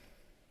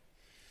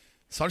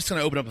So I'm just going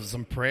to open up with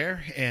some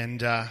prayer,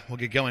 and we'll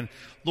get going.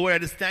 Lord, I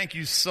just thank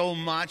you so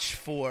much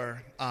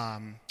for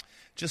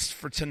just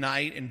for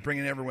tonight and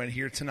bringing everyone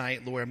here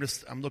tonight. Lord,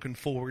 I'm looking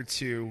forward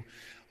to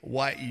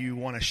what you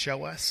want to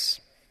show us.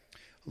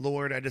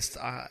 Lord, I'm just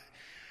going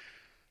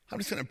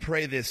to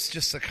pray this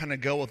just to kind of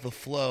go with the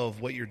flow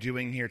of what you're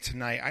doing here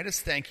tonight. I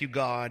just thank you,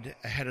 God,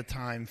 ahead of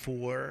time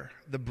for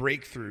the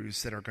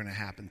breakthroughs that are going to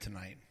happen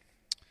tonight.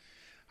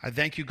 I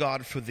thank you,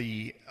 God, for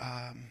the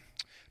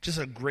just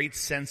a great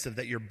sense of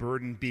that your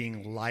burden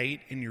being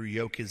light and your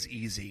yoke is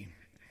easy.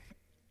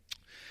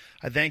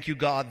 I thank you,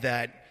 God,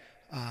 that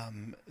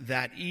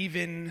that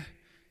even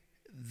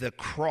the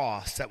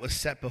cross that was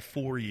set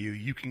before you,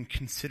 you can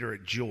consider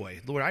it joy.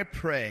 Lord, I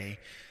pray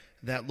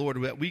that,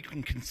 Lord, that we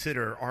can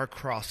consider our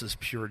cross as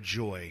pure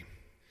joy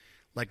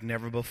like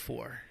never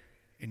before.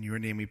 In your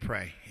name we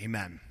pray.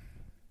 Amen.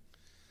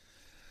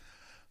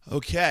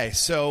 Okay,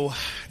 so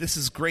this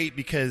is great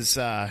because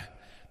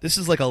this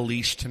is like a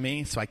leash to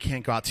me, so I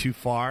can't go out too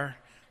far.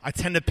 I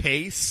tend to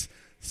pace,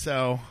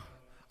 so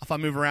if I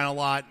move around a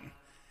lot,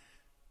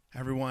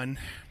 everyone,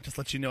 just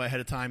let you know ahead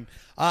of time.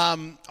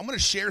 I'm going to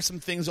share some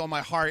things on my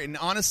heart, and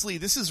honestly,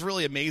 this is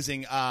really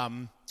amazing.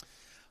 A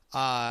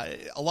lot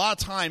of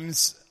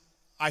times,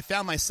 I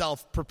found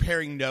myself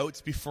preparing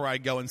notes before I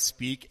go and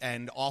speak,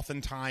 and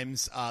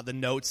oftentimes the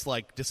notes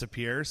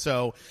disappear.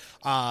 So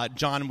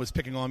John was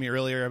picking on me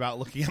earlier about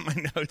looking at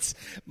my notes.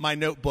 My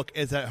notebook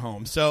is at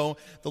home. So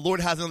the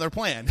Lord has another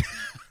plan.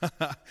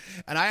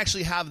 And I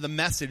actually have the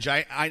message.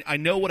 I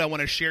know what I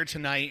want to share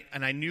tonight,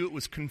 and I knew it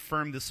was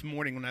confirmed this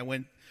morning when I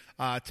went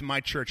to my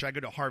church. I go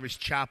to Harvest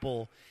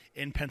Chapel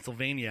in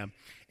Pennsylvania.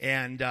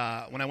 And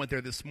when I went there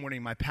this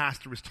morning, my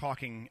pastor was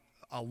talking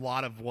a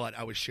lot of what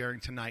I was sharing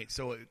tonight.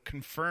 So it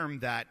confirmed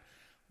that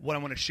what I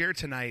want to share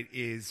tonight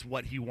is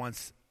what he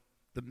wants,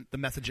 the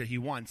message that he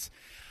wants.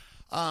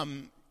 I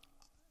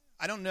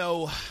don't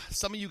know,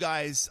 some of you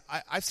guys,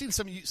 I've seen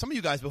some of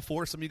you guys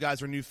before. Some of you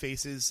guys are new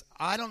faces.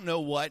 I don't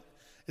know what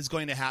is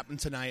going to happen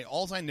tonight.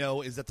 All I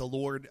know is that the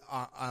Lord,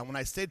 when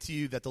I said to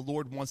you that the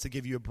Lord wants to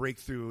give you a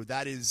breakthrough,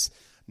 that is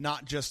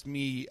not just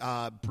me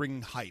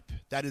bringing hype.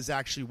 That is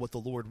actually what the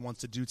Lord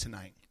wants to do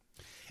tonight.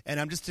 And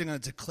I'm just going to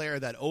declare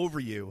that over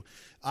you.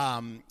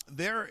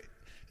 There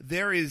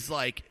is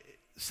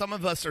some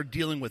of us are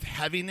dealing with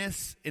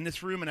heaviness in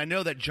this room, and I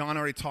know that John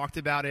already talked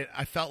about it.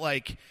 I felt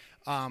like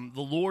the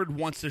Lord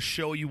wants to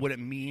show you what it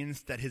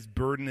means that his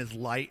burden is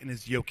light and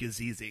his yoke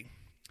is easy.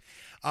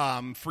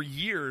 For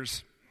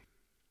years,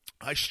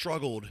 I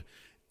struggled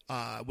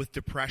with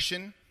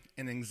depression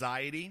and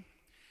anxiety.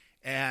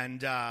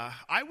 And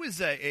I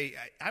was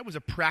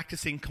a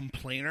practicing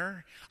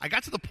complainer. I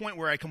got to the point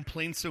where I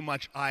complained so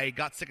much I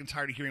got sick and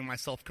tired of hearing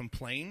myself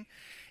complain.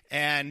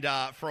 And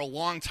for a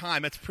long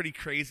time, that's pretty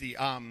crazy.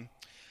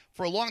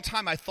 For a long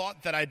time, I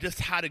thought that I just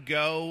had to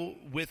go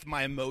with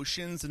my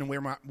emotions and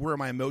where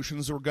my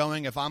emotions were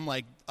going. If I'm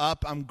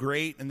up, I'm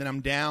great, and then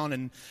I'm down,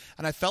 and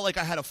I felt like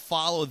I had to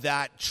follow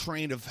that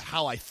train of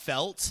how I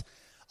felt.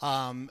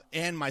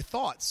 And my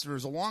thoughts. There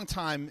was a long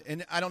time,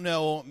 and I don't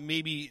know,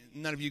 maybe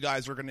none of you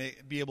guys are going to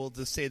be able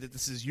to say that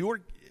this is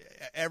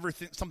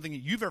something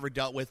you've ever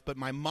dealt with, but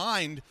my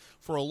mind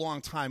for a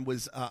long time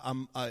was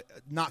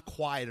not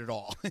quiet at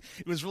all.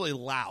 It was really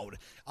loud.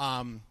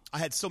 I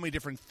had so many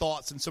different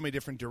thoughts and so many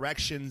different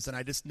directions, and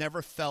I just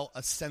never felt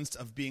a sense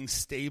of being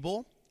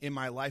stable in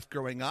my life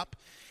growing up.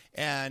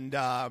 And,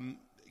 and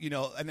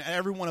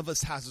every one of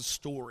us has a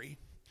story.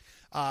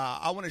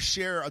 I want to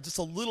share just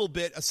a little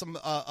bit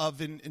of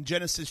in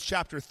Genesis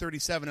chapter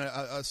 37,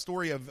 a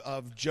story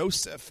of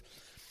Joseph.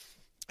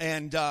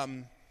 And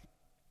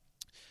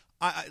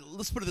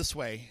let's put it this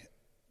way.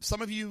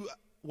 Some of you,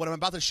 what I'm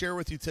about to share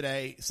with you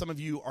today, some of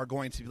you are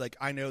going to be like,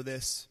 I know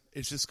this.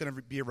 It's just going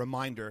to be a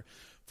reminder.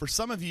 For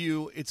some of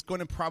you, it's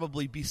going to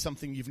probably be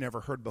something you've never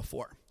heard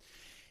before.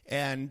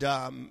 And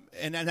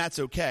that's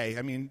okay.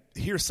 I mean,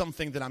 here's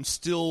something that I'm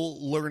still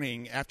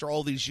learning after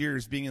all these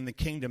years being in the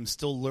kingdom,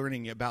 still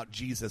learning about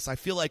Jesus. I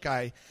feel like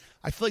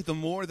the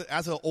more that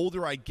as the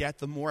older I get,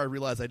 the more I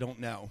realize I don't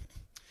know.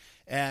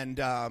 And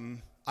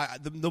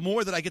the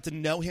more that I get to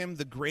know him,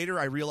 the greater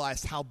I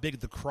realize how big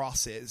the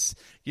cross is,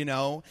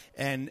 and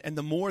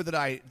the more that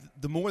I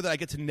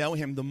get to know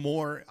him, the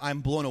more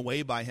I'm blown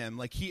away by him.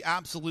 Like, he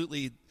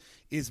absolutely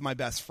is my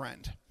best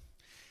friend.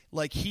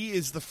 Like, he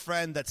is the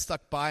friend that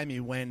stuck by me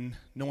when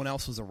no one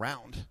else was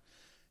around.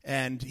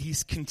 And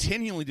he's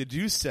continuing to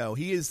do so.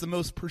 He is the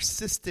most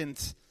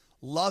persistent,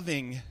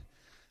 loving,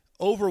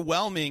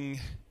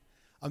 overwhelming,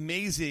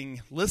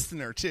 amazing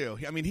listener, too.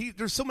 I mean,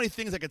 there's so many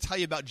things I could tell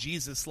you about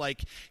Jesus.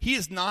 Like, he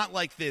is not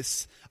like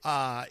this,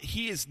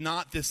 he is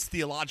not this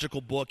theological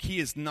book. He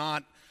is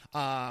not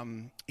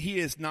the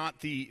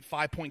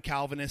 5-point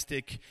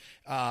Calvinistic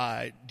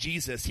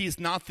Jesus. He is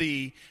not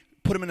the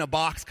put him in a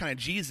box kind of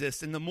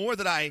Jesus. And the more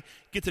that I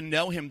get to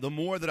know him, the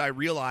more that I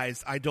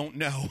realize I don't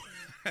know.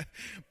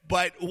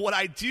 But what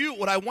I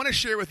want to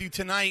share with you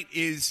tonight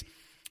is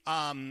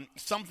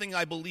something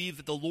I believe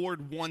that the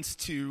Lord wants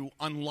to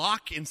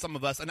unlock in some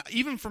of us. And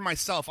even for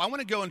myself, I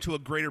want to go into a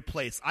greater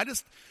place.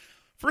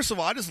 First of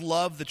all, I just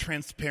love the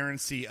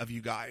transparency of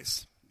you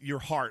guys, your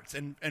hearts.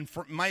 And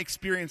from my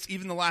experience,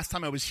 even the last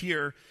time I was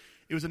here,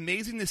 it was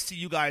amazing to see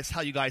you guys,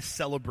 how you guys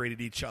celebrated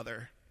each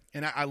other.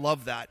 And I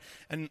love that.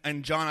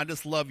 And John, I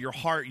just love your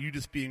heart, you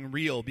just being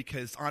real,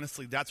 because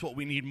honestly, that's what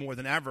we need more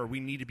than ever.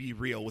 We need to be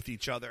real with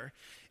each other,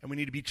 and we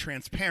need to be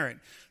transparent.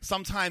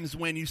 Sometimes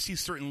when you see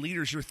certain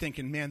leaders, you're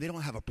thinking, man, they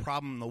don't have a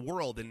problem in the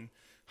world. And,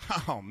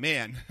 oh,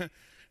 man,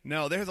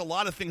 no, there's a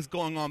lot of things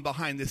going on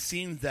behind the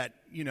scenes that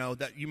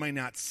you might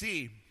not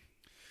see.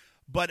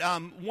 But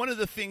one of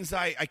the things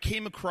I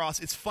came across,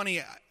 it's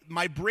funny,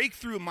 my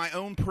breakthrough in my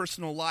own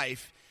personal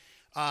life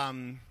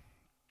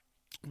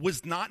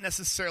was not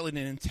necessarily an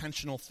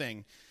intentional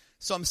thing.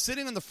 So I'm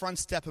sitting on the front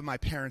step of my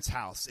parents'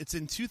 house. It's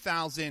in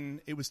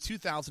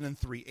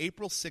 2003,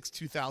 April 6,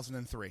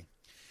 2003.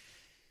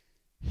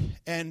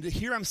 And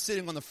here I'm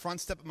sitting on the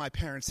front step of my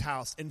parents'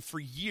 house, and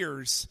for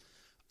years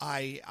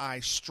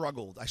I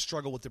struggled. I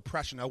struggled with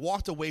depression. I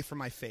walked away from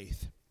my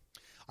faith.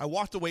 I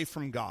walked away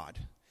from God.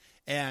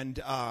 And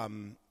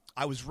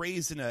I was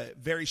raised in a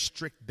very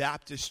strict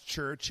Baptist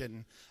church,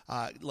 and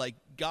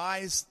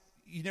guys,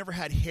 you never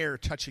had hair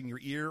touching your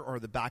ear or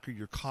the back of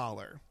your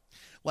collar.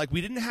 Like,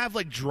 we didn't have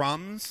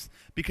drums,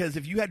 because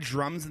if you had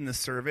drums in the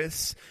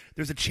service,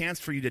 there's a chance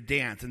for you to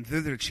dance, and if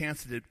there's a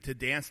chance to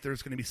dance,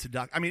 there's going to be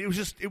seduction. I mean,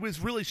 it was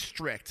really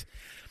strict.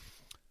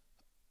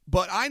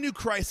 But I knew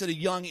Christ at a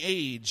young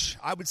age.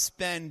 I would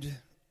spend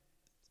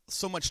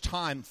so much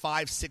time,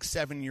 5, 6,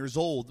 7 years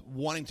old,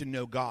 wanting to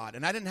know God.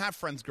 And I didn't have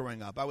friends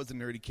growing up. I was a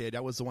nerdy kid. I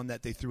was the one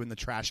that they threw in the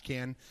trash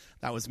can.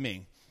 That was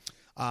me.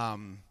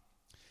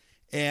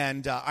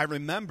 And I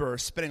remember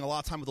spending a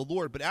lot of time with the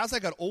Lord. But as I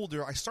got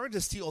older, I started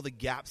to see all the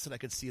gaps that I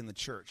could see in the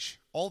church,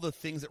 all the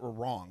things that were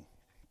wrong.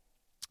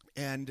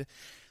 And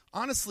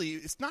honestly,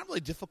 it's not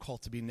really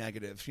difficult to be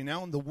negative.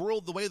 In the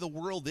world, the way the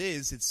world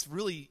is, it's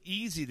really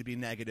easy to be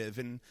negative.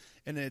 And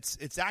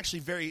it's actually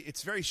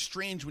very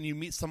strange when you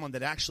meet someone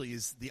that actually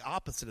is the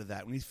opposite of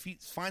that, when you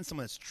find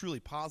someone that's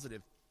truly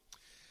positive.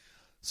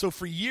 So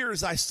for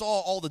years, I saw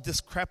all the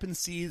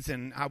discrepancies,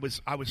 and I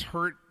was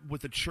hurt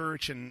with the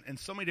church and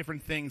so many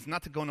different things.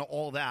 Not to go into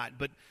all that,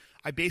 but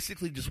I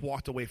basically just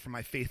walked away from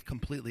my faith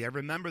completely. I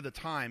remember the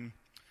time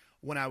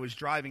when I was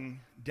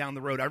driving down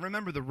the road. I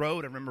remember the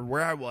road. I remember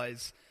where I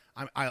was.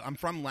 I'm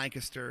from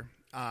Lancaster,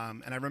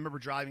 and I remember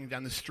driving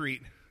down the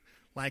street.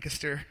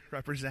 Lancaster,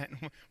 represent.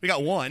 We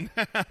got one.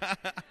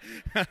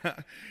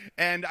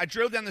 And I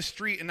drove down the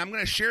street, and I'm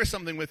going to share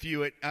something with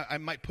you. I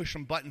might push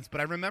some buttons,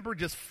 but I remember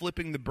just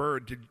flipping the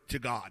bird to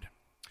God.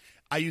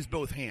 I used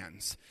both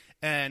hands,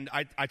 and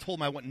I told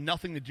him I want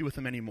nothing to do with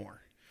him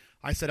anymore.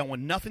 I said, I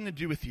want nothing to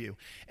do with you.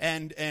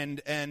 And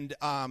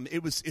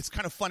it's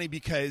kind of funny,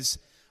 because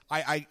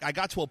I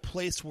got to a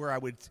place where I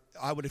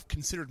would have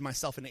considered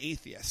myself an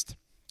atheist,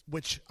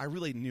 which I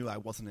really knew I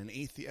wasn't an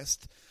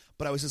atheist,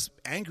 but I was just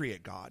angry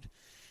at God.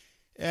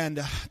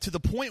 And to the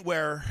point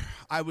where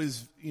I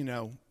was,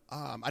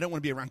 I don't want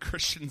to be around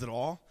Christians at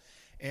all.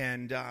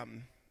 And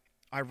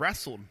I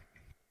wrestled.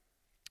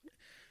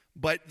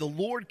 But the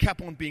Lord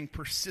kept on being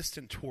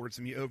persistent towards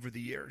me over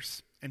the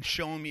years and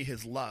showing me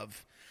his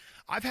love.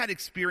 I've had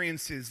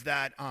experiences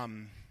that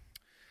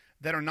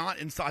are not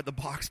inside the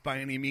box by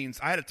any means.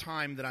 I had a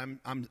time that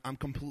I'm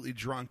completely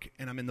drunk,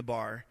 and I'm in the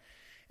bar.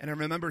 And I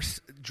remember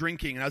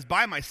drinking, and I was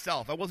by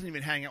myself. I wasn't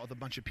even hanging out with a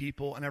bunch of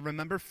people. And I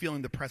remember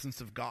feeling the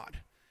presence of God.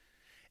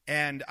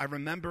 And I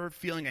remember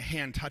feeling a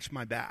hand touch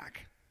my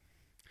back.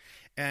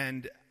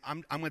 And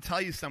I'm going to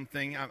tell you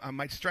something. I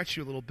might stretch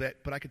you a little bit,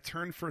 but I could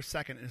turn for a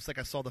second, and it's like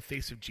I saw the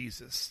face of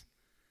Jesus.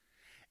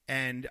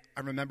 And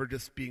I remember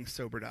just being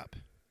sobered up.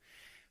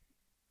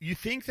 You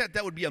think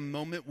that would be a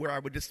moment where I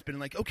would just been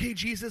like, okay,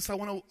 Jesus, I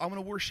want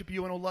to worship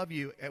you, I want to love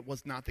you. It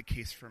was not the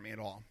case for me at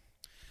all.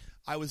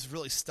 I was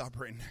really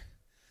stubborn.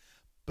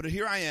 But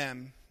here I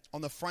am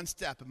on the front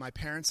step of my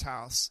parents'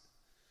 house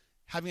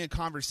having a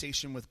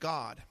conversation with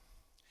God.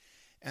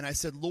 And I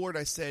said, Lord,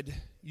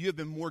 you have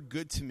been more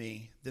good to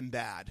me than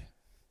bad.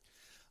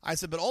 I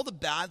said, but all the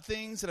bad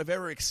things that I've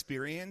ever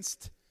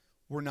experienced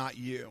were not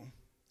you.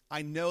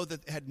 I know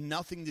that it had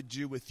nothing to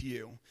do with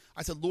you.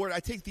 I said, Lord,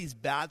 I take these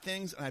bad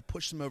things and I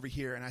push them over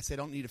here, and I said,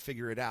 I don't need to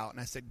figure it out. And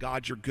I said,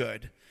 God, you're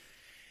good.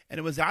 And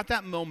it was at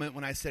that moment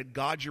when I said,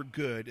 God, you're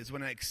good, is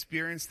when I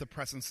experienced the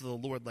presence of the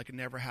Lord like I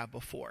never have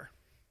before.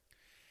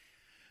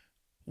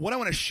 What I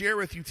want to share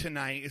with you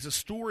tonight is a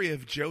story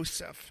of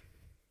Joseph.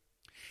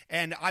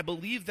 And I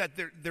believe that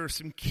there are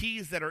some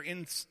keys that are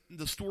in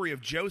the story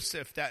of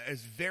Joseph that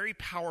is very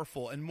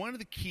powerful. And one of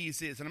the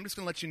keys is, and I'm just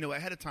going to let you know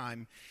ahead of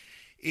time,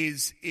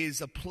 is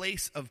a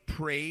place of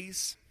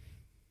praise,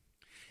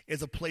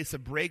 is a place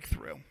of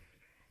breakthrough.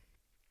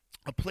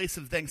 A place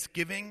of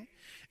thanksgiving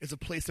is a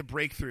place of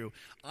breakthrough.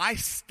 I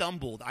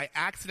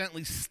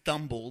accidentally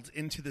stumbled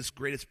into this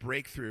greatest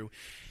breakthrough.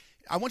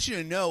 I want you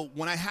to know,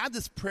 when I had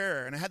this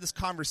prayer and I had this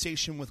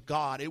conversation with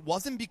God, it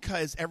wasn't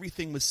because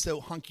everything was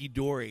so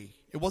hunky-dory.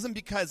 It wasn't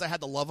because I had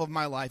the love of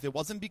my life. It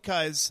wasn't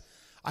because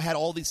I had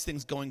all these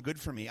things going good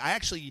for me. I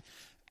actually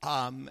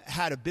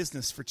had a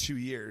business for 2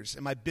 years,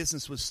 and my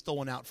business was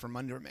stolen out from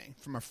under me,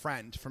 from a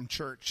friend, from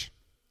church.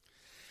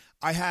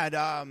 I had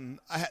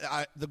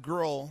the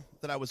girl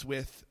that I was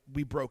with,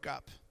 we broke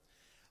up.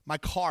 My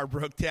car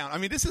broke down. I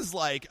mean, this is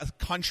like a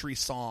country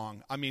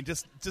song. I mean,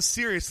 just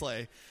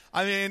seriously.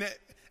 I mean,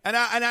 and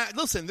I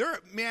listen,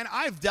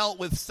 I've dealt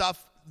with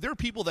stuff. There are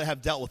people that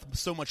have dealt with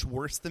so much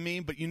worse than me,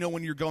 but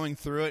when you're going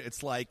through it,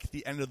 it's like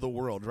the end of the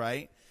world,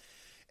 right?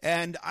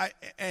 And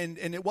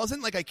it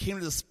wasn't like I came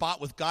to the spot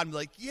with God and be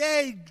like,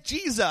 yay,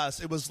 Jesus.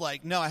 It was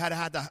like, no, I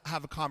had to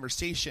have a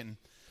conversation.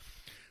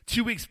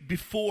 2 weeks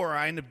before,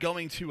 I ended up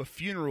going to a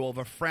funeral of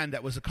a friend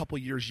that was a couple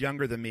years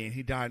younger than me, and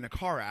he died in a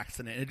car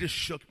accident, and it just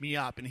shook me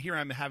up. And here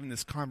I'm having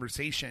this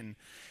conversation,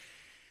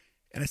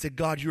 and I said,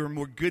 God, you are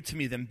more good to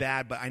me than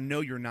bad, but I know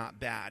you're not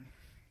bad.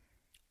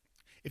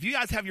 If you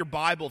guys have your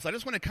Bibles, I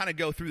just want to kind of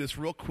go through this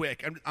real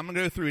quick. I'm going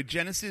to go through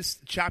Genesis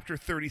chapter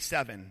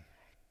 37, and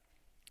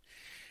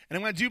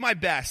I'm going to do my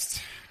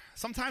best.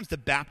 Sometimes the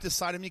Baptist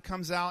side of me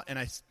comes out, and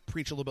I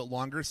preach a little bit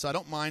longer, so I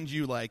don't mind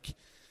you,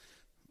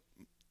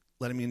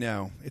 letting me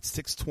know. It's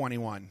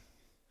 6:21.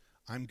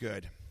 I'm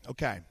good.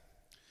 Okay.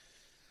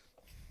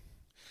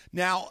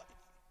 Now,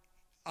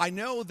 I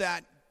know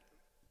that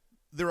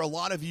there are a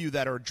lot of you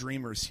that are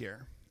dreamers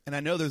here. And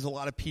I know there's a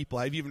lot of people.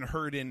 I've even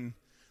heard in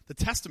the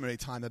testimony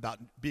time about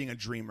being a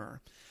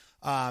dreamer.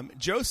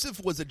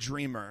 Joseph was a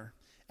dreamer,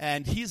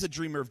 and he's a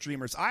dreamer of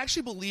dreamers. I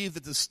actually believe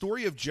that the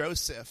story of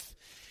Joseph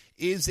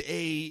is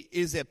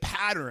a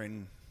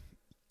pattern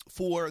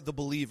for the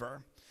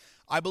believer.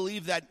 I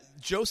believe that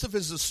Joseph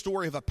is the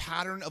story of a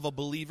pattern of a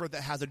believer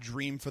that has a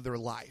dream for their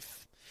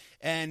life.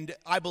 And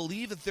I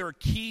believe that there are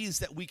keys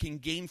that we can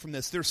gain from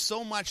this. There's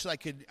so much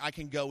that I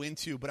can go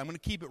into, but I'm going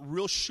to keep it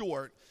real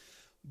short.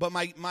 But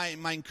my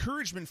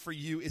encouragement for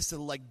you is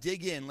to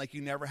dig in like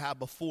you never have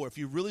before if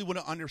you really want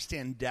to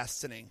understand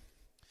destiny.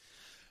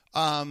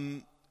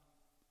 One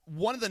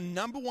of the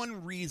number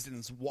one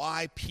reasons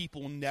why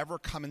people never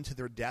come into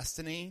their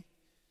destiny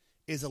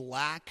is a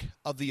lack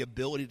of the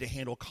ability to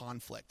handle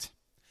conflict.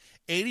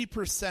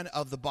 80%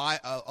 of the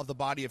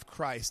body of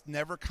Christ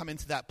never come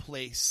into that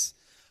place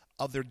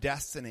of their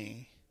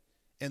destiny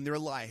in their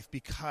life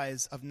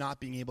because of not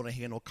being able to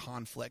handle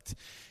conflict.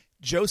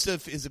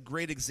 Joseph is a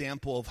great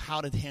example of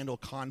how to handle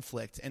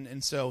conflict.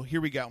 And so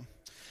here we go.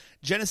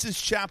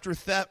 Genesis chapter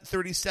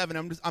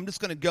 37. I'm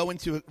just going to go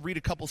read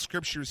a couple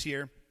scriptures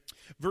here.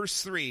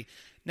 Verse 3.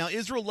 Now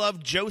Israel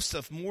loved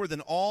Joseph more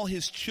than all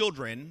his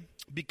children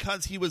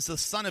because he was the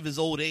son of his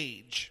old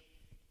age.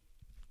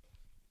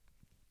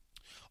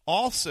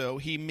 Also,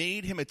 he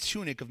made him a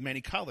tunic of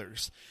many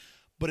colors.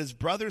 But his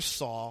brothers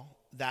saw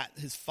that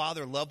his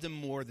father loved him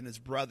more than his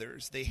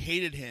brothers. They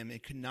hated him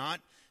and could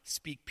not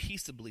speak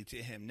peaceably to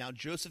him. Now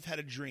Joseph had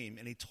a dream,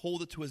 and he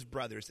told it to his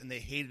brothers, and they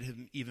hated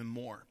him even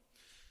more.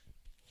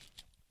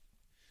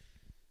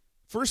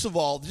 First of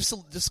all,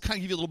 just kind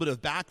of give you a little bit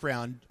of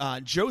background,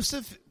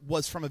 Joseph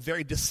was from a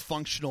very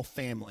dysfunctional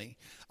family.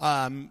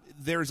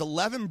 There's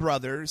 11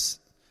 brothers,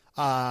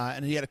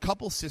 and he had a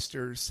couple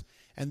sisters.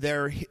 And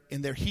there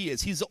he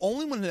is. He's the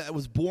only one that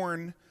was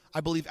born, I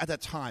believe, at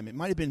that time. It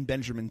might have been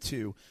Benjamin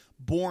too,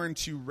 born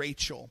to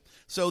Rachel.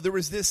 So there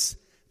was this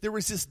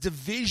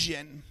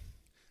division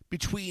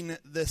between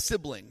the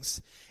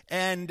siblings,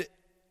 and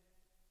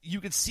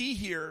you could see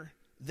here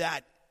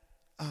that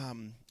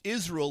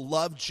Israel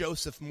loved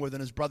Joseph more than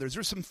his brothers.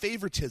 There's some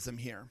favoritism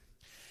here,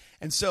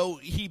 and so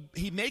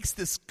he makes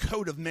this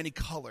coat of many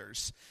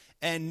colors.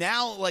 And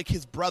now,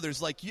 his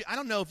brothers, I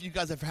don't know if you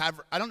guys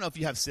I don't know if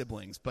you have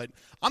siblings, but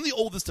I'm the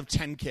oldest of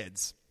 10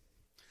 kids.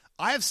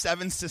 I have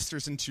 7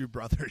 sisters and 2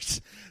 brothers.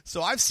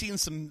 So I've seen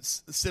some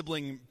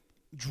sibling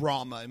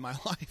drama in my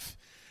life.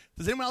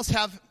 Does anyone else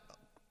have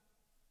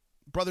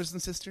brothers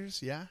and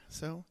sisters? Yeah?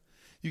 So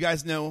you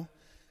guys know.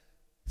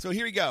 So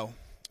here we go.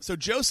 So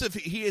Joseph,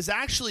 his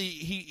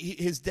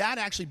dad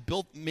actually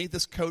made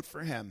this coat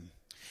for him.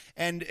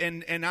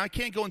 And I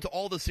can't go into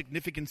all the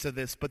significance of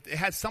this, but it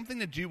has something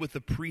to do with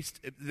the priest.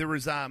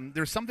 There's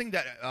something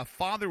that a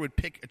father would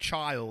pick a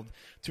child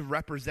to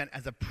represent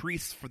as a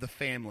priest for the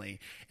family,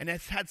 and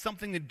it's had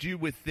something to do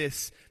with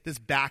this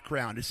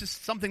background. It's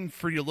just something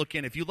for you to look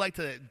in. If you'd like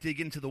to dig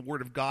into the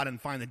Word of God and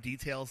find the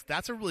details,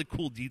 that's a really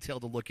cool detail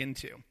to look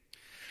into.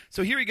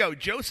 So here we go.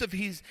 Joseph,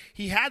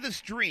 he had this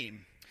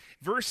dream.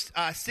 Verse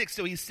 6.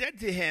 So he said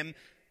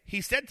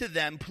to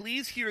them,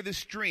 "Please hear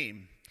this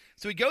dream."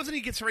 So he goes and he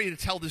gets ready to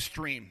tell this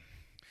dream.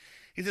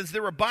 He says,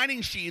 "There were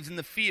binding sheaves in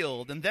the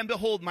field, and then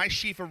behold, my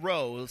sheaf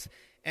arose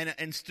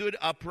and stood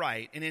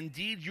upright. And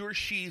indeed your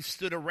sheaves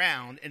stood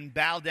around and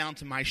bowed down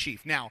to my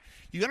sheaf." Now,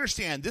 you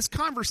understand, this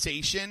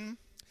conversation,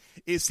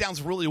 it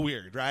sounds really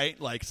weird, right?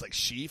 It's like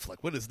sheaf,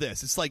 what is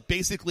this? It's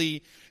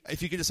basically,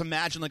 if you could just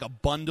imagine a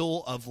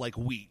bundle of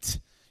wheat,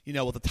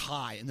 with a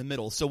tie in the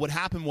middle. So what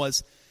happened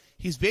was,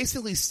 he's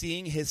basically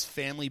seeing his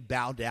family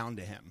bow down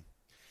to him.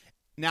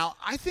 Now,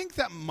 I think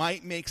that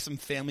might make some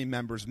family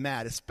members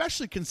mad,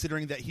 especially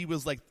considering that he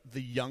was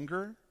the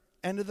younger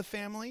end of the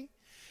family.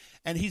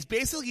 And he's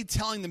basically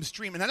telling them this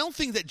dream. And I don't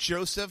think that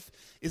Joseph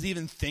is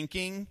even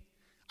thinking,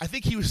 I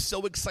think he was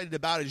so excited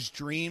about his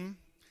dream,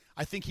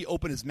 I think he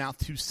opened his mouth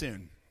too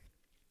soon.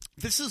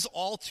 This is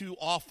all too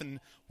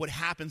often what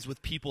happens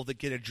with people that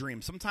get a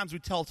dream. Sometimes we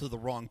tell it to the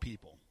wrong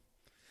people.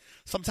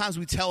 Sometimes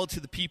we tell it to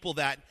the people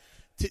that,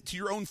 to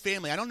your own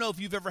family. I don't know if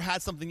you've ever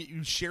had something that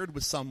you shared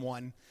with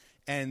someone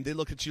and they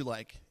look at you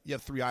like you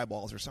have 3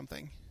 eyeballs or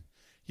something.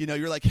 You know,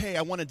 you're like, hey,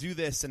 I want to do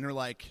this. And they're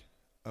like,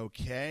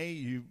 okay,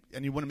 you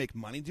want to make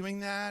money doing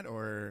that?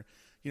 Or,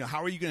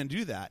 how are you going to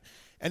do that?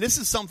 And this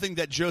is something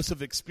that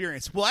Joseph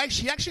experienced. Well,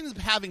 he actually ended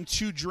up having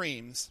 2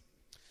 dreams.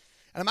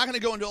 And I'm not going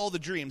to go into all the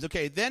dreams.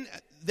 Okay, then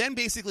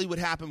basically what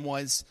happened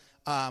was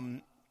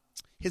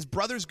his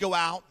brothers go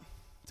out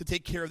to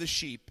take care of the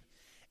sheep.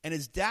 And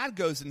his dad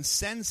goes and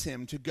sends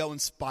him to go and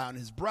spy on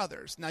his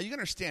brothers. Now, you can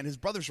understand, his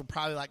brothers were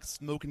probably like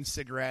smoking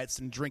cigarettes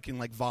and drinking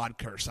like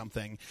vodka or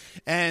something.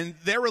 And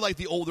they were like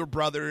the older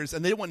brothers,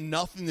 and they want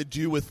nothing to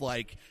do with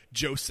like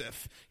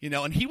Joseph,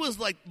 And he was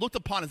like looked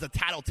upon as a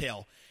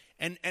tattletale.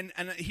 And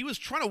he was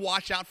trying to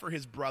watch out for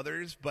his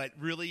brothers, but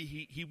really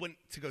he went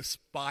to go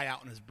spy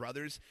out on his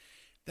brothers.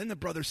 Then the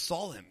brothers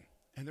saw him,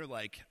 and they're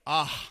like,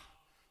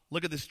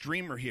 look at this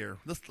dreamer here.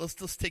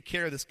 Let's take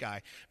care of this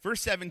guy.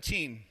 Verse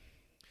 17.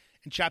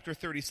 In chapter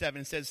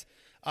 37, it says,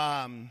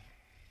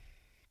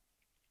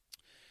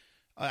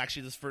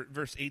 actually, this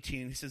verse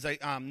 18. He says,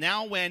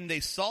 now when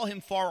they saw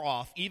him far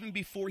off, even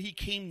before he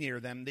came near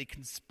them, they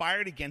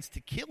conspired against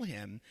to kill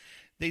him.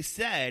 They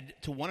said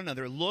to one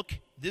another, look,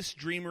 this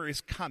dreamer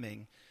is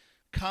coming.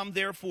 Come,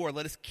 therefore,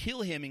 let us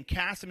kill him and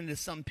cast him into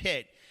some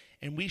pit.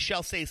 And we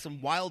shall say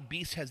some wild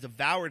beast has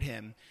devoured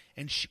him,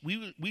 and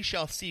we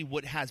shall see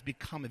what has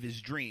become of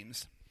his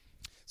dreams.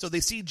 So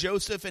they see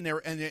Joseph and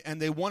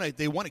they want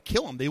to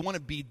kill him. They want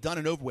to be done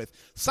and over with.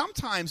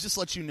 Sometimes, just to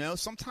let you know,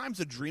 sometimes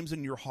the dreams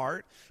in your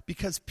heart,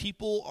 because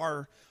people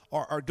are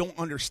don't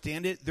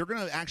understand it, they're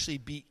going to actually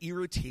be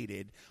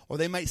irritated, or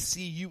they might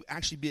see you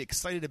actually be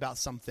excited about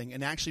something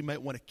and actually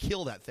might want to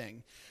kill that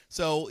thing.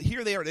 So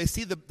here they are. They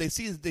see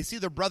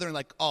their brother and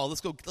like, oh,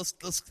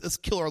 let's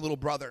kill our little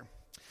brother.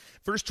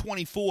 Verse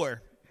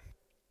 24.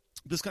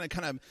 I'm just going to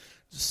kind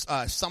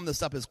of sum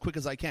this up as quick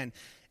as I can.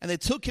 And they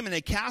took him and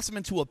they cast him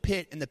into a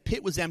pit, and the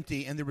pit was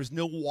empty, and there was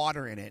no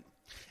water in it.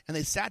 And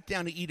they sat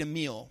down to eat a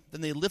meal.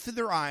 Then they lifted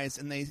their eyes,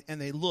 and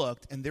they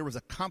looked, and there was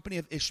a company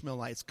of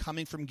Ishmaelites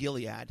coming from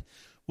Gilead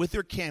with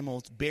their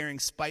camels, bearing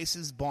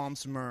spices,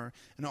 balms, myrrh,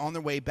 and on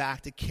their way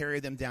back to carry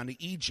them down to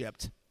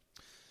Egypt.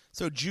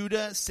 So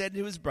Judah said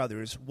to his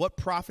brothers, what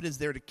profit is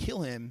there to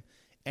kill him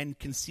and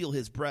conceal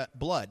his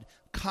blood?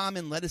 Come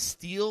and let us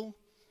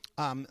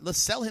let's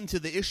sell him to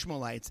the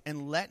Ishmaelites,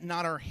 and let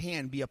not our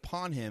hand be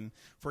upon him,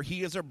 for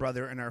he is our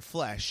brother and our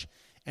flesh.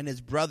 And his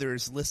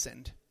brothers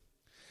listened.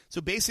 So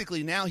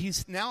basically now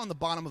he's on the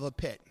bottom of a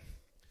pit.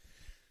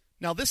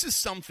 Now this is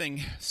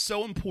something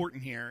so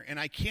important here, and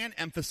I can't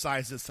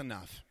emphasize this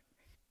enough.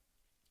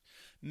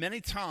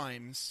 Many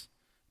times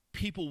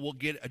people will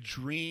get a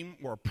dream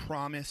or a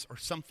promise or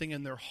something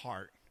in their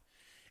heart,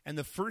 and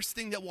the first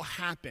thing that will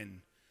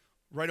happen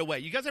right away.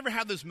 You guys ever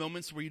have those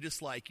moments where you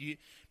just like,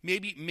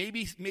 maybe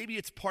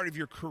it's part of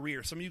your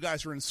career. Some of you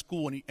guys are in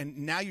school and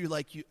now you're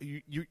like,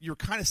 you're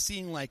kind of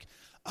seeing like,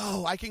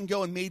 oh, I can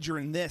go and major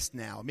in this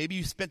now. Maybe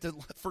you spent the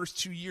first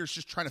 2 years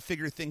just trying to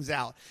figure things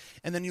out.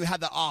 And then you have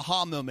the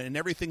aha moment and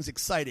everything's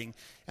exciting.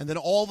 And then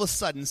all of a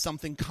sudden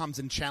something comes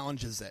and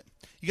challenges it.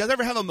 You guys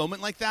ever have a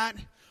moment like that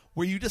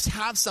where you just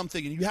have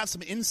something and you have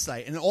some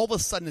insight and all of a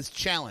sudden it's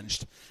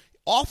challenged?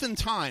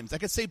 Oftentimes, I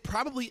could say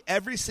probably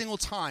every single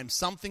time,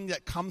 something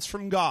that comes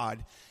from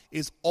God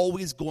is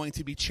always going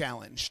to be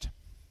challenged.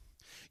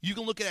 You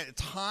can look at it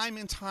time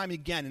and time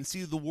again and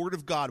see the Word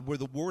of God where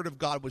the Word of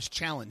God was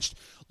challenged.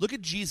 Look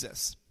at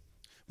Jesus.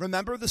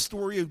 Remember the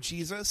story of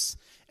Jesus?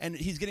 And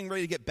he's getting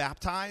ready to get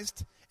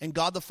baptized. And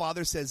God the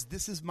Father says,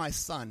 this is my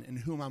Son in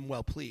whom I'm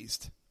well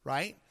pleased.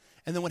 Right?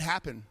 And then what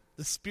happened?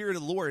 The Spirit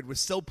of the Lord was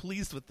so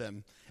pleased with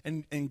them.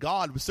 And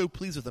God was so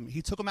pleased with them.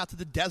 He took them out to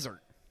the desert.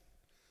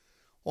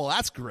 Well,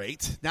 that's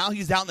great. Now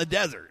he's out in the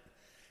desert.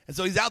 And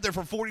so he's out there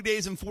for 40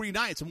 days and 40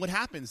 nights. And what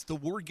happens? The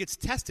word gets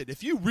tested.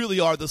 If you really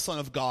are the Son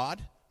of God,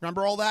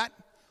 remember all that?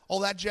 All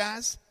that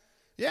jazz?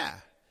 Yeah.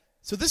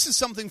 So this is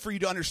something for you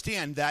to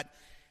understand, that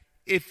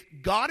if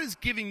God is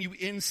giving you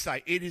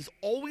insight, it is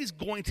always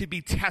going to be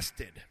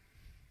tested.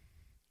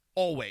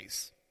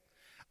 Always.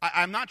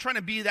 I'm not trying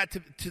to be that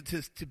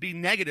to be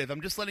negative. I'm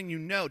just letting you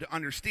know, to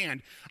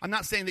understand. I'm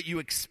not saying that you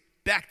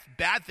expect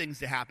bad things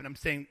to happen. I'm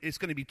saying it's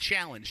going to be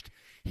challenged.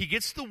 He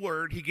gets the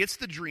word, he gets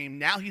the dream,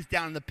 now he's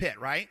down in the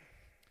pit, right?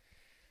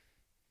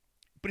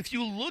 But if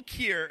you look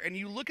here and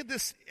you look at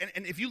this,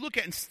 and if you look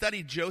at and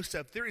study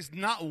Joseph, there is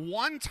not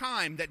one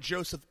time that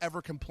Joseph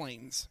ever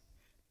complains.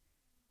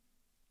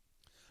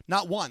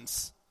 Not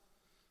once.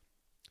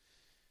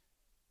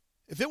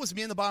 If it was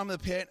me in the bottom of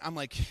the pit, I'm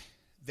like,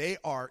 they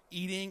are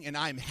eating and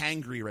I'm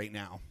hangry right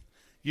now.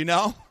 You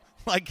know?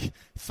 Like,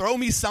 throw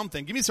me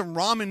something. Give me some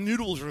ramen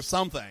noodles or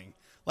something.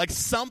 Like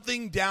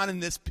something down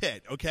in this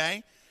pit,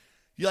 okay?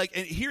 You're like,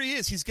 and here he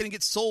is. He's going to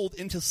get sold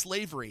into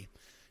slavery.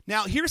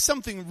 Now, here's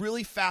something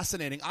really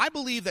fascinating. I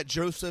believe that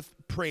Joseph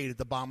prayed at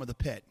the bottom of the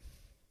pit.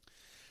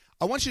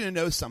 I want you to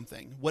know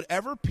something.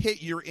 Whatever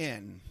pit you're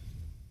in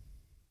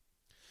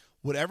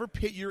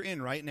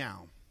right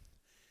now,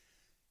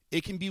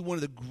 it can be one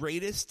of the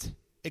greatest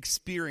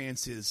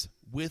experiences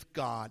with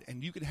God,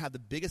 and you can have the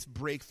biggest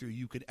breakthrough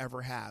you could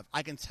ever have.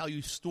 I can tell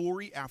you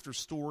story after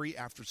story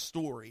after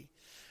story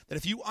that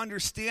if you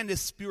understand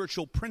this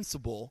spiritual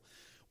principle,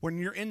 when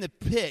you're in the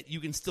pit,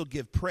 you can still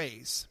give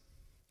praise.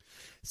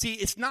 See,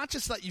 it's not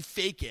just that you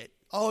fake it.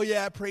 Oh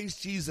yeah, praise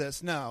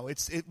Jesus. No,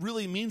 it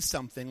really means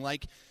something.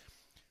 Like,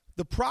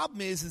 the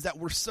problem is that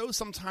we're so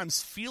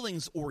sometimes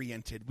feelings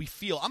oriented.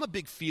 I'm a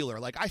big feeler.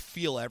 Like, I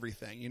feel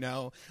everything, you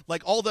know?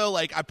 Like, although,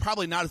 like, I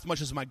probably not as much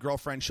as my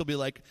girlfriend. She'll be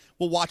like,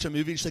 we'll watch a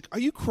movie, and she's like, are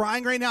you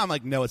crying right now? I'm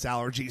like, no, it's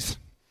allergies.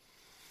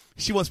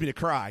 She wants me to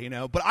cry, you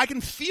know? But I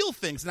can feel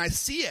things, and I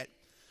see it.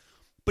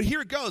 But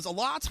here it goes. A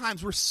lot of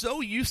times we're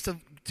so used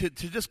to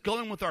just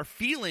going with our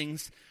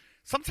feelings.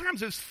 Sometimes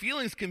those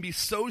feelings can be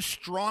so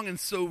strong and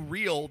so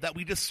real that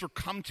we just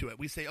succumb to it.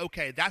 We say,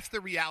 okay, that's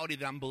the reality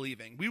that I'm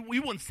believing. We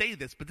wouldn't say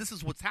this, but this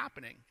is what's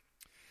happening.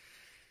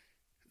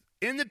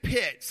 In the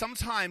pit,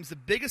 sometimes the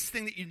biggest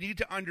thing that you need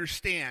to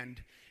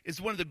understand is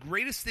one of the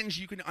greatest things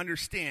you can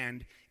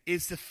understand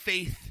is the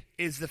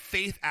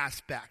faith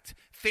aspect.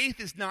 Faith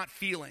is not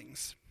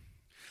feelings.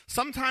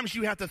 Sometimes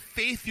you have to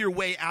faith your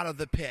way out of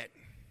the pit.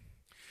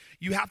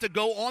 You have to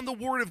go on the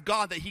word of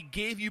God that he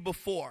gave you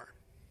before.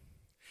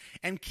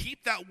 And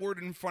keep that word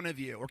in front of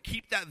you, or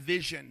keep that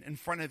vision in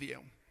front of you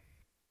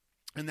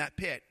in that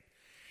pit.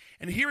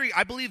 And here,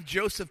 I believe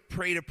Joseph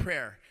prayed a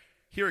prayer.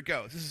 Here it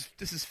goes.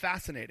 This is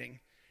fascinating.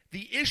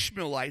 The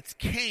Ishmaelites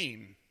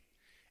came,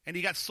 and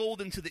he got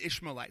sold into the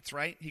Ishmaelites,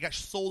 right? He got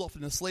sold off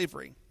into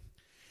slavery.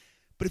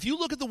 But if you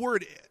look at the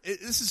word,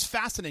 this is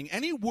fascinating.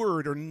 Any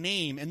word or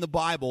name in the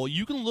Bible,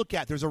 you can look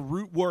at, there's a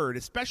root word,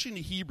 especially in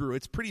the Hebrew.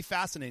 It's pretty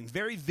fascinating,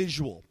 very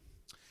visual.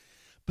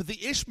 But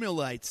the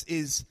Ishmaelites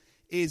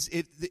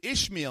the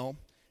Ishmael,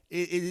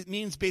 it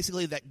means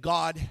basically that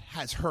God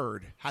has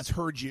heard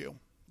you.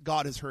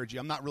 God has heard you.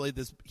 I'm not really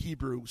this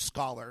Hebrew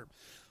scholar.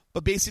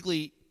 But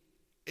basically,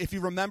 if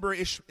you remember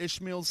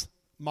Ishmael's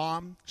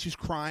mom, she's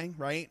crying,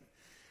 right?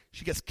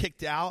 She gets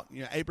kicked out.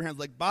 You know, Abraham's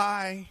like,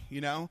 bye, you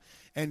know,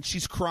 and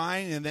she's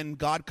crying, and then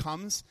God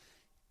comes.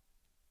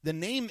 The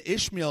name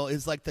Ishmael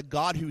is like the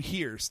God who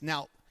hears.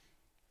 Now,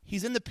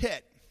 he's in the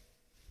pit.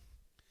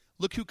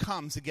 Look who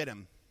comes to get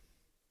him.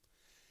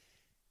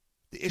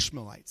 The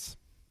Ishmaelites.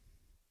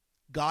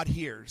 God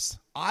hears.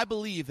 I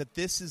believe that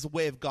this is a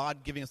way of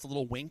God giving us a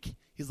little wink.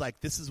 He's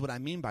like, this is what I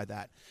mean by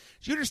that.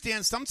 Do you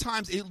understand?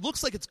 Sometimes it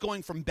looks like it's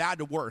going from bad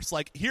to worse.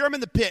 Like, here I'm in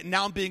the pit, and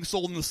now I'm being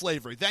sold into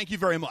slavery. Thank you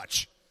very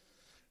much.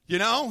 You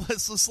know?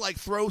 Let's just like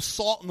throw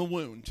salt in the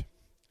wound.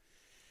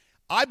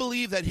 I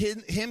believe that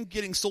him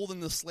getting sold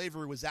into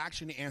slavery was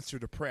actually an answer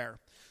to prayer.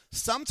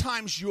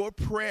 Sometimes your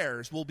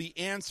prayers will be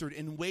answered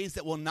in ways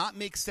that will not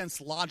make sense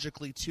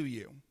logically to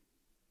you.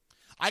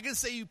 I can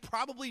say you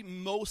probably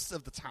most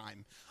of the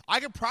time. I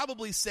could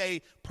probably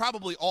say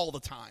probably all the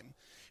time.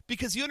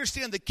 Because you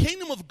understand the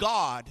kingdom of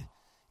God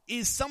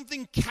is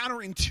something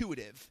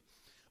counterintuitive.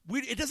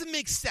 It doesn't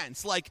make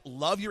sense. Like,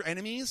 love your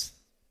enemies?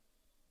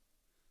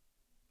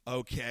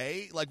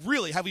 Okay. Like,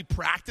 really, have we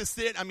practiced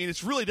it? I mean,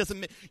 it really doesn't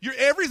make...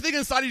 everything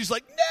inside of you is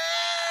like,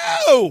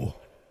 no!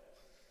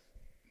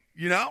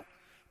 You know?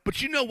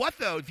 But you know what,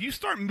 though? If you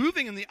start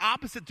moving in the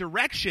opposite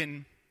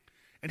direction...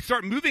 and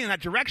start moving in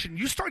that direction,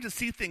 you start to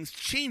see things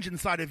change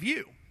inside of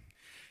you.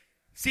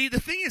 See, the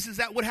thing is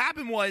that what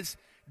happened was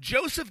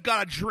Joseph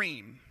got a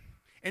dream.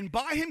 And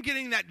by him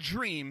getting that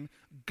dream,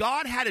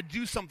 God had to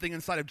do something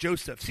inside of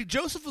Joseph. See,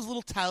 Joseph was a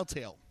little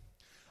telltale,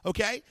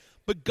 okay?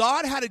 But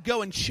God had to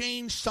go and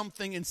change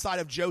something inside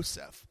of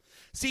Joseph.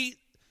 See,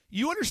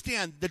 you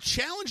understand, the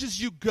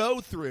challenges you go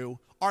through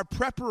are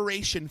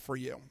preparation for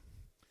you.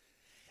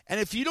 And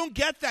if you don't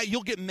get that,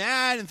 you'll get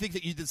mad and think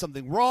that you did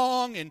something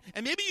wrong. And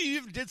maybe you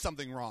even did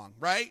something wrong,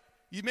 right?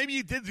 Maybe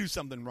you did do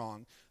something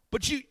wrong.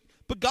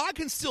 But God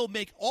can still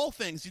make all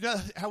things. You know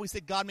how we say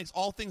God makes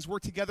all things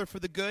work together for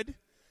the good?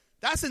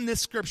 That's in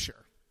this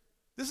scripture.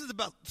 This is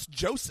about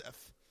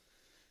Joseph.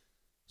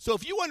 So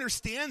if you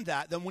understand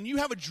that, then when you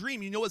have a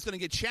dream, you know it's going to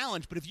get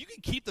challenged. But if you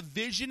can keep the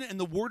vision and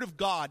the word of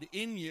God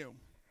in you,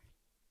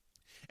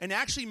 and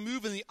actually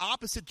move in the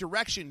opposite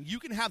direction, you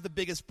can have the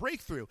biggest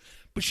breakthrough.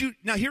 But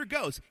now here it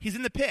goes. He's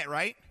in the pit,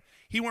 right?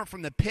 He went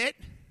from the pit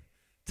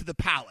to the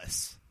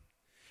palace.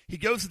 He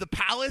goes to the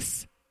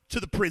palace to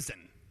the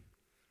prison.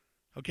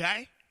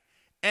 Okay?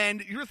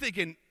 And you're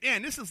thinking,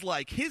 man, this is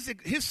like, his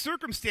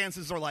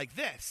circumstances are like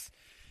this.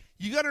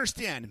 You got to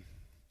understand,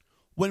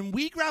 when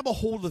we grab a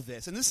hold of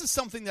this, and this is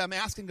something that I'm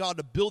asking God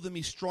to build in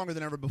me stronger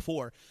than ever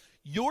before,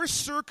 your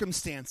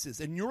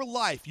circumstances and your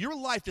life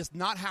does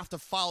not have to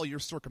follow your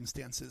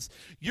circumstances.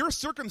 Your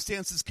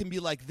circumstances can be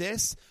like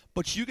this,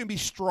 but you can be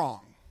strong.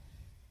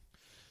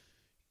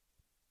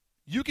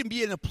 You can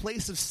be in a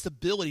place of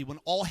stability when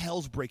all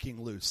hell's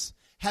breaking loose.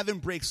 Heaven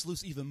breaks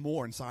loose even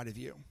more inside of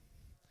you.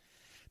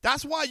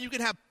 That's why you can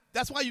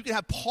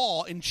have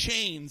Paul in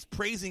chains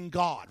praising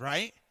God,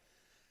 right?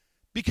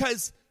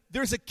 Because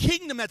there's a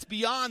kingdom that's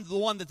beyond the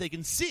one that they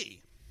can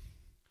see.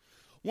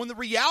 When the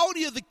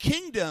reality of the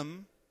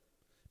kingdom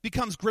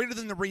becomes greater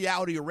than the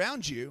reality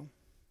around you,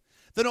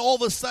 then all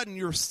of a sudden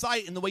your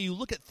sight and the way you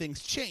look at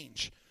things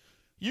change.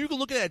 You can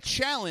look at a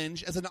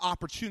challenge as an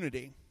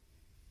opportunity.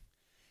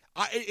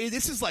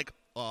 This is like,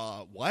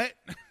 what?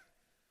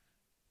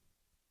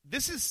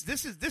 This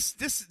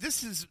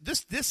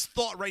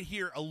thought right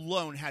here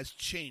alone has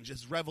changed,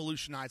 has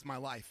revolutionized my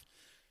life.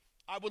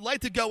 I would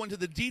like to go into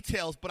the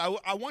details, but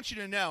I want you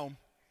to know,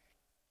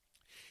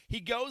 he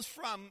goes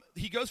from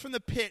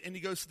the pit and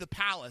he goes to the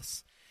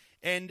palace,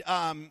 and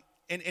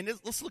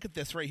let's look at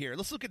this right here.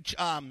 Let's look at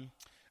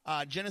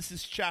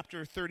Genesis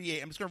chapter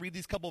 38. I'm just going to read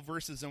these couple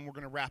verses and we're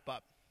going to wrap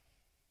up.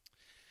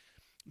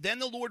 Then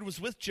the Lord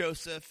was with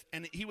Joseph,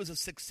 and he was a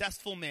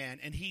successful man,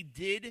 and he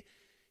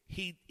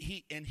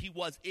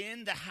was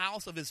in the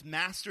house of his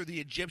master the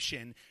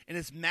Egyptian, and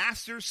his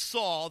master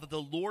saw that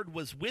the Lord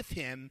was with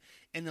him,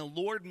 and the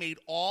Lord made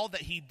all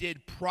that he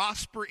did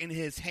prosper in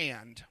his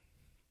hand.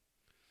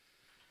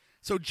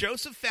 So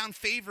Joseph found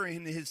favor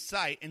in his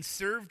sight and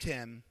served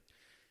him.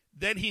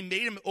 Then he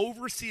made him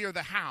overseer of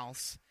the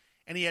house,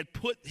 and he had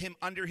put him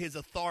under his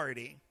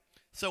authority.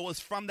 So it was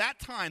from that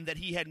time that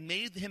he had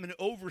made him an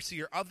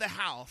overseer of the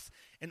house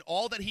and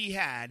all that he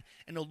had,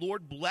 and the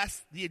Lord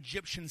blessed the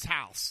Egyptian's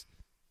house.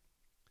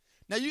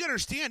 Now you got to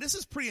understand, this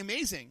is pretty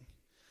amazing.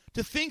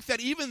 To think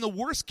that even the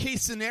worst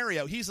case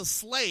scenario, he's a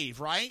slave,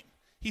 right?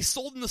 He's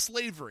sold into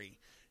slavery.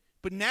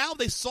 But now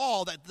they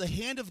saw that the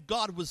hand of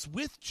God was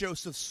with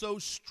Joseph so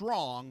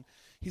strong,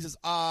 he says,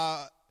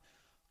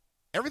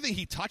 everything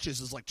he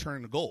touches is like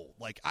turning to gold.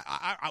 Like,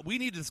 we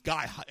need this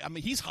guy. I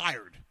mean, he's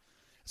hired.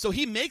 So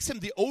he makes him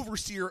the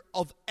overseer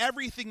of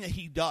everything that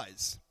he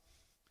does.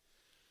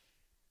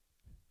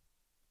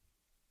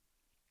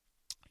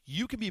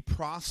 You can be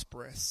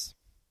prosperous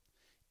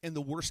in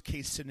the worst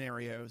case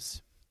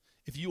scenarios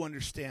if you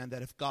understand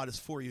that if God is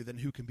for you, then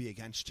who can be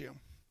against you?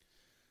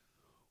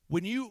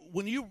 When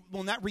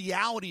that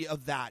reality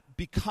of that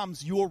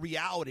becomes your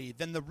reality,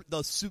 then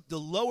the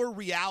lower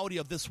reality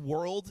of this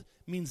world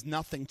means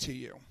nothing to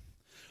you.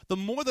 The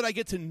more that I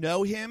get to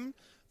know him,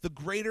 the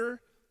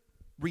greater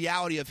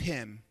reality of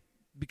him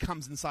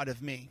becomes inside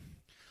of me.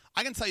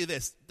 I can tell you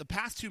this, the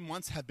past 2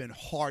 months have been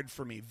hard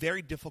for me,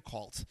 very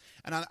difficult.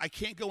 And I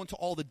can't go into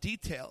all the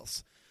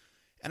details.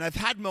 And I've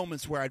had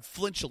moments where I'd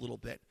flinch a little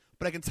bit.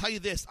 But I can tell you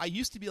this, I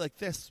used to be like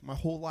this my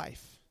whole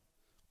life.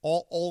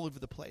 All over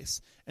the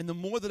place. And the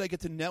more that I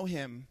get to know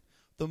him,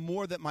 the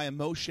more that my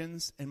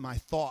emotions and my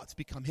thoughts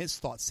become his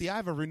thoughts. See, I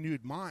have a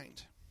renewed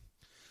mind.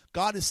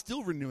 God is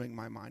still renewing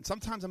my mind.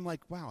 Sometimes I'm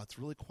like, wow, it's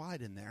really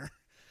quiet in there.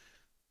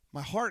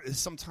 My heart is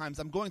sometimes,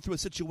 I'm going through a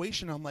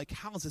situation, I'm like,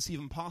 how is this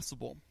even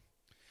possible?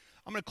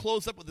 I'm going to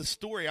close up with a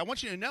story. I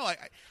want you to know,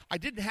 I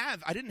didn't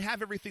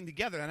have everything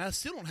together, and I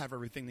still don't have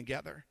everything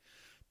together.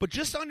 But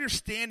just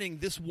understanding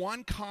this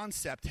one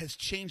concept has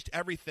changed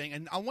everything.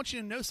 And I want you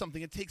to know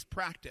something, it takes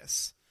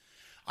practice.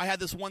 I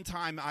had this one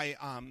time,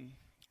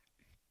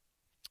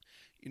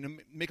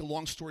 make a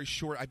long story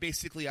short, I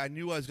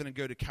knew I was going to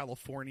go to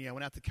California. I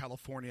went out to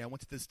California. I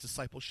went to this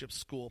discipleship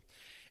school.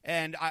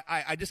 And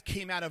I just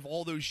came out of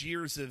all those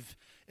years of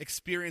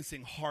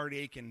experiencing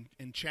heartache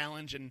and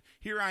challenge. And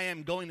here I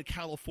am going to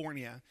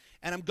California.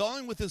 And I'm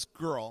going with this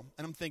girl.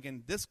 And I'm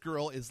thinking, this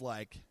girl is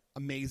like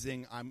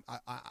amazing.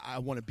 I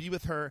want to be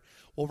with her.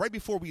 Well, right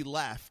before we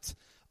left,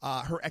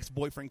 her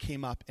ex-boyfriend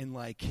came up and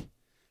like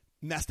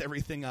messed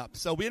everything up.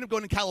 So we ended up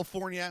going to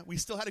California. We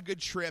still had a good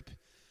trip.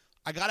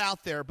 I got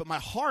out there, but my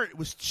heart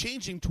was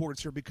changing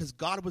towards her because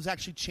God was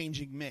actually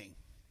changing me.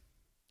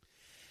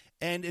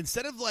 And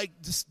instead of like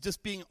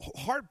just being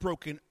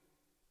heartbroken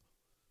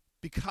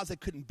because I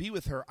couldn't be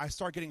with her, I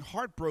started getting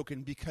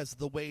heartbroken because of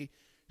the way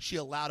she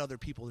allowed other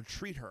people to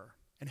treat her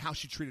and how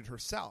she treated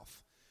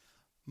herself.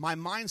 My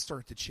mind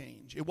started to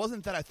change. It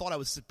wasn't that I thought I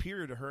was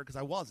superior to her, because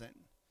I wasn't.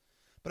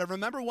 But I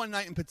remember one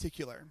night in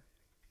particular,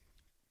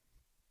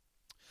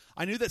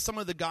 I knew that some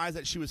of the guys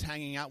that she was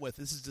hanging out with,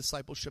 this is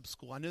discipleship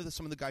school, I knew that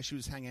some of the guys she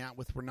was hanging out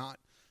with were not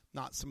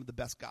some of the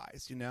best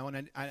guys, you know,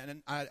 and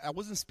I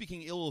wasn't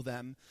speaking ill of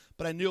them,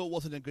 but I knew it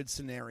wasn't a good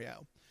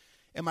scenario.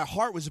 And my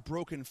heart was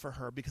broken for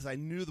her because I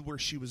knew where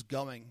she was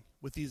going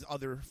with these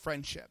other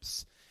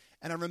friendships.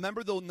 And I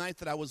remember the night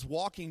that I was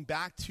walking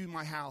back to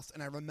my house,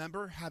 and I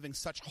remember having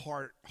such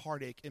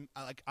heartache. And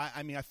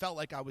I felt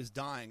like I was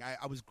dying.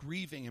 I was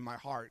grieving in my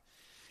heart.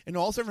 And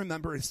all I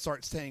remember is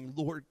start saying,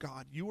 Lord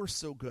God, you are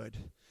so good.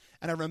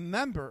 And I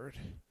remembered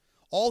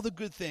all the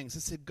good things. I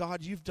said,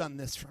 God, you've done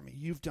this for me.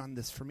 You've done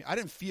this for me. I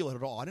didn't feel it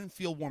at all. I didn't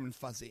feel warm and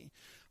fuzzy.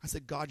 I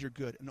said, God, you're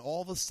good. And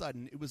all of a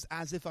sudden, it was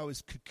as if I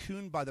was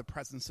cocooned by the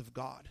presence of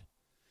God.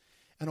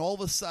 And all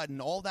of a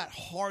sudden, all that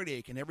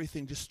heartache and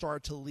everything just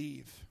started to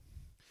leave.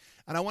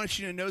 And I want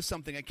you to know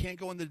something. I can't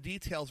go into the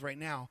details right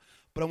now,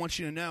 but I want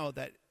you to know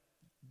that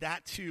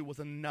that too was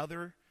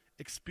another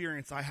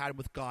experience I had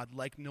with God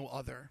like no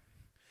other.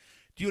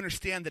 Do you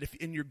understand that if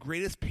in your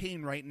greatest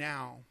pain right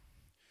now,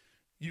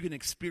 you can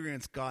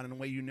experience God in a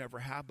way you never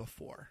have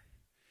before?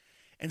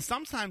 And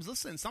sometimes,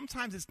 listen,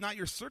 sometimes it's not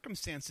your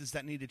circumstances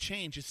that need to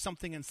change. It's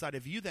something inside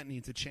of you that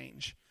needs to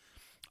change.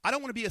 I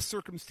don't want to be a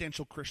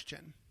circumstantial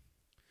Christian.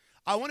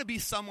 I want to be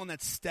someone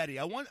that's steady.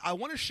 I want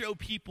to show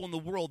people in the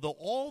world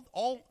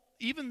that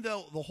even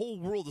though the whole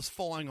world is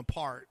falling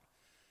apart,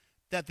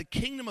 that the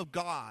kingdom of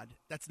God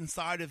that's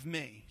inside of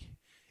me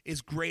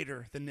is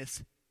greater than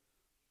this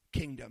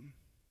kingdom.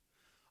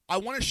 I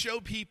want to show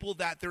people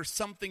that there's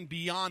something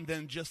beyond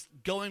than just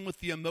going with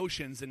the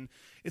emotions, and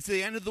it's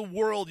the end of the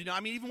world.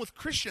 Even with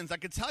Christians, I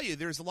could tell you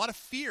there's a lot of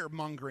fear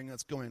mongering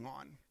that's going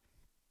on.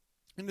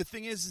 And the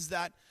thing is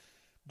that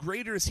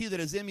greater is he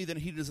that is in me than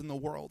he that is in the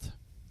world.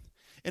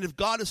 And if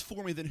God is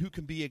for me, then who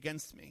can be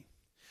against me?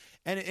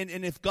 And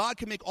if God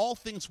can make all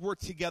things work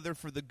together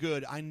for the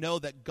good, I know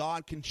that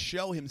God can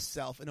show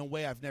himself in a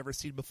way I've never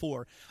seen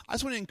before. I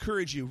just want to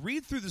encourage you,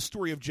 read through the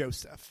story of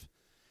Joseph.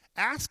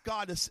 Ask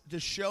God to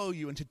show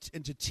you and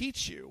to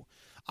teach you.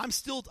 I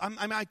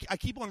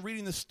keep on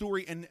reading the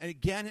story, and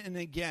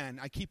again,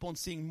 I keep on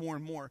seeing more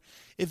and more.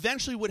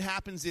 Eventually what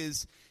happens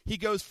is he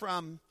goes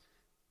from,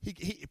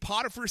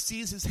 Potiphar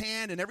sees his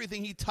hand, and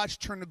everything he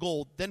touched turned to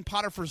gold. Then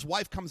Potiphar's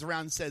wife comes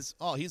around and says,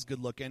 oh, he's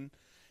good looking.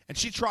 And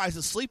she tries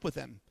to sleep with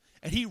him.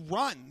 And he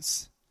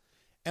runs.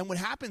 And what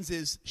happens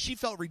is she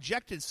felt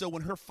rejected. So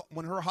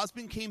when her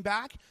husband came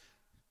back,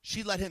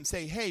 she let him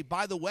say, hey,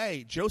 by the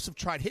way, Joseph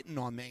tried hitting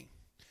on me.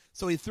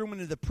 So he threw him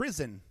into the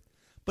prison.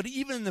 But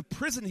even in the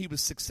prison, he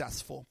was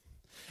successful.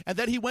 And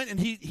then he went and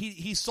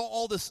he saw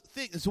all this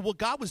thing. And so what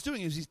God was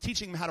doing is he's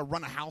teaching him how to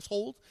run a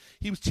household.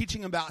 He was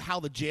teaching him about how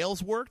the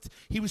jails worked.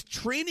 He was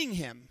training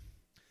him.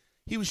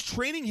 He was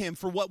training him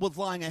for what was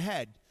lying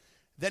ahead.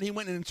 Then he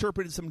went and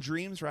interpreted some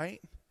dreams,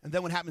 right? And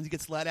then what happens, he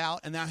gets let out,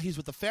 and now he's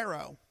with the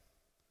Pharaoh.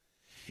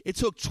 It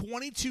took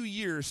 22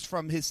 years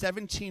from his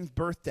 17th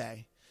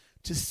birthday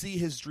to see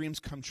his dreams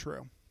come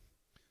true.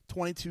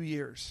 22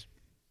 years.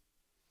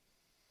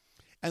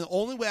 And the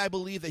only way I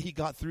believe that he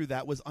got through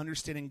that was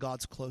understanding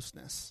God's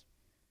closeness.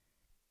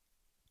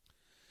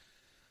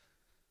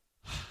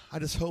 I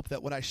just hope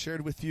that what I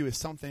shared with you is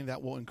something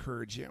that will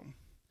encourage you.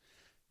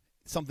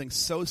 Something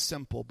so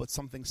simple, but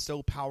something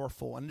so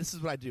powerful. And this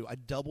is what I do. I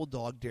double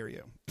dog dare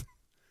you.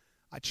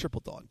 I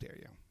triple dog dare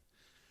you.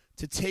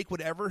 To take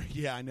whatever,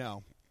 yeah, I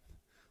know.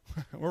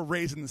 We're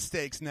raising the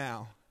stakes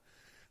now.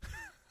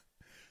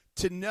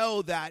 To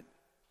know that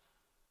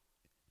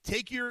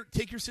take your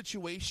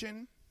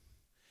situation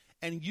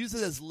and use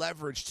it as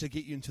leverage to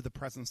get you into the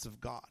presence of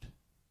God.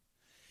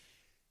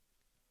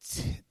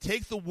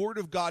 Take the word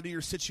of God to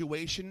your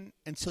situation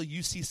until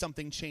you see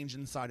something change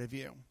inside of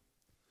you.